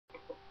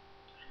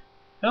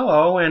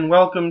Hello and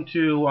welcome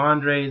to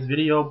Andre's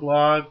video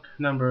blog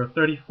number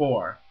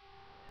 34.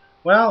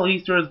 Well,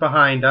 Easter is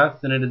behind us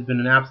and it has been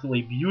an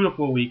absolutely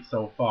beautiful week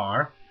so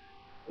far.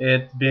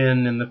 It's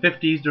been in the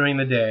 50s during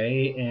the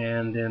day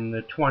and in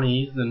the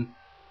 20s and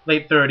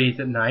late 30s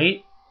at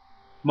night.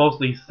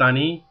 Mostly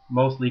sunny,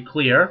 mostly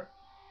clear,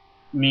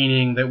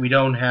 meaning that we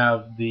don't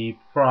have the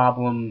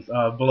problems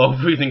of below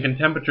freezing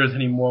temperatures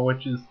anymore,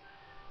 which is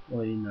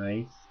really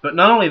nice. But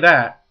not only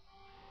that,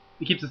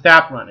 it keeps the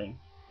tap running.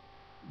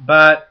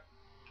 But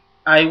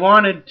I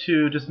wanted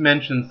to just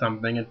mention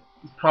something. It's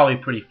probably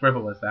pretty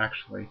frivolous,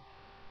 actually.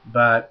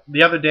 But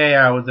the other day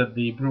I was at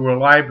the Brewer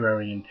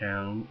Library in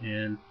town,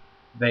 and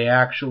they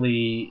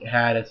actually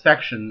had a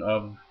section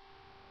of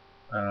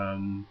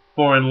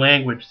foreign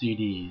language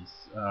CDs.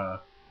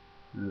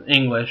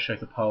 English, I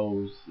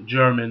suppose,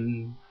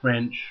 German,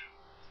 French,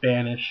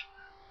 Spanish,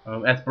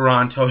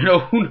 Esperanto,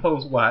 who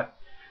knows what.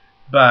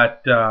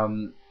 But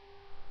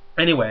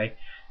anyway,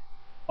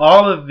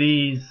 all of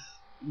these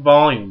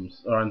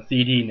volumes are on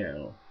CD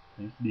now.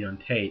 They used to be on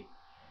tape.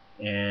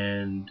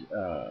 And,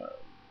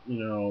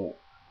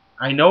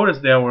 I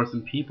noticed there were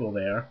some people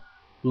there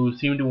who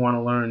seemed to want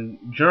to learn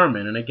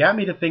German. And it got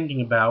me to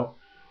thinking about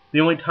the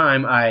only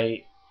time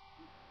I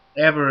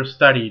ever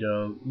studied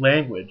a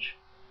language.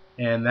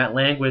 And that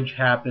language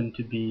happened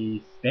to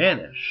be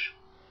Spanish.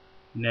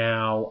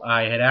 Now,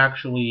 I had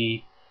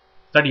actually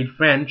studied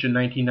French in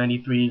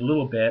 1993 a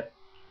little bit,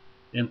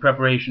 in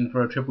preparation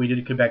for a trip we did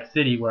to Quebec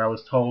City, where I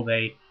was told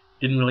they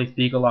didn't really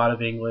speak a lot of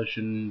English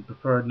and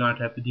preferred not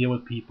to have to deal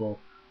with people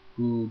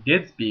who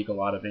did speak a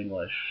lot of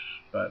English,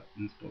 but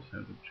I suppose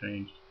times have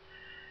changed.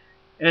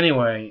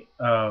 Anyway,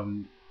 I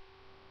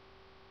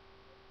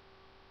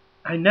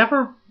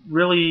never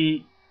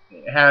really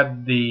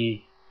had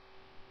the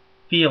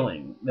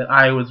feeling that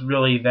I was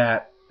really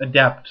that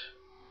adept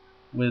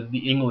with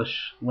the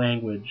English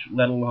language,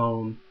 let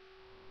alone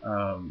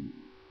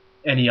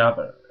any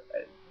other.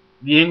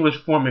 The English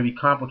form may be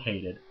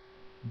complicated,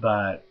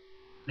 but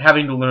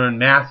having to learn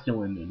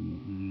masculine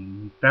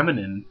and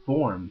feminine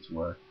forms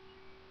were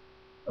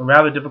a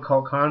rather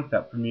difficult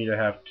concept for me to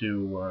have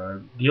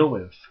to deal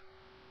with.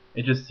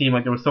 It just seemed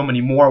like there were so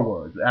many more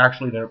words.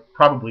 Actually, there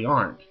probably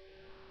aren't.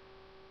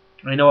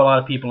 I know a lot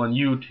of people on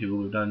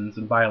YouTube have done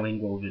some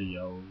bilingual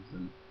videos,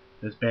 and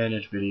there's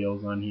Spanish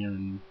videos on here,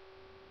 and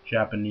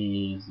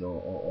Japanese,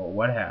 or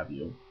what have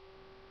you.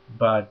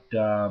 But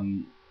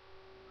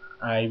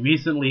I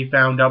recently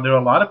found out there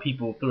are a lot of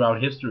people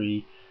throughout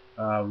history,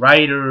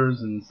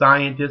 writers and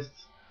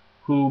scientists,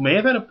 who may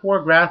have had a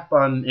poor grasp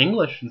on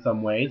English in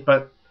some ways,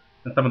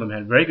 and some of them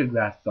had very good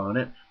grasps on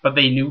it, but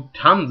they knew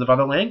tons of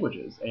other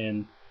languages.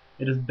 And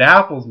it just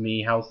baffles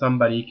me how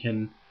somebody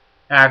can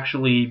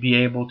actually be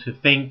able to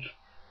think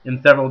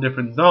in several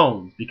different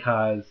zones,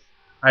 because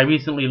I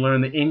recently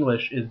learned that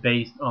English is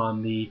based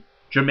on the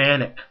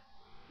Germanic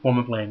form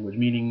of language,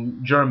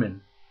 meaning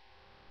German,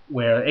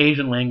 where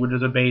Asian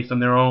languages are based on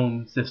their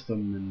own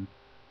system,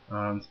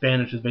 and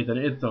Spanish is based on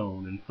its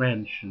own, and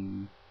French,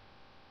 and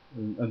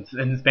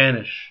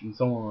Spanish, and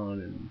so on,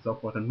 and so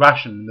forth, and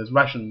Russian, and there's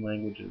Russian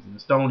languages, and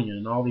Estonian,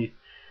 and all these.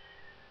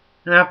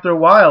 And after a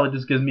while, it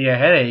just gives me a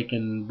headache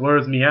and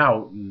blurs me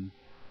out, and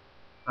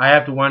I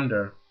have to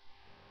wonder.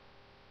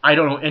 I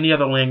don't know any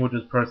other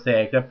languages per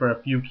se, except for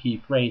a few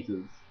key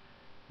phrases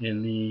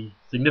in the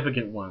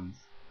significant ones,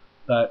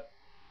 but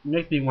it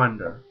makes me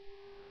wonder.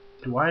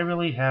 Do I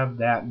really have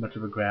that much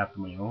of a grasp of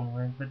my own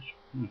language?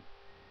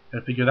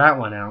 Gotta figure that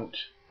one out.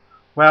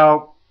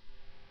 Well,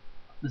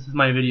 this is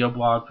my video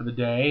blog for the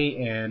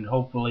day, and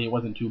hopefully it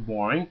wasn't too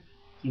boring. It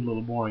seemed a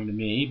little boring to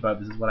me, but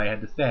this is what I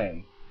had to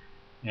say.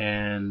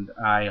 And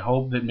I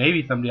hope that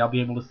maybe someday I'll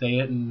be able to say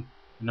it in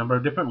a number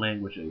of different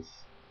languages.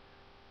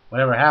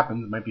 Whatever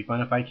happens, it might be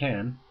fun if I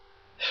can.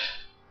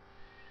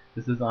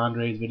 This is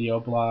Andre's video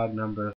blog number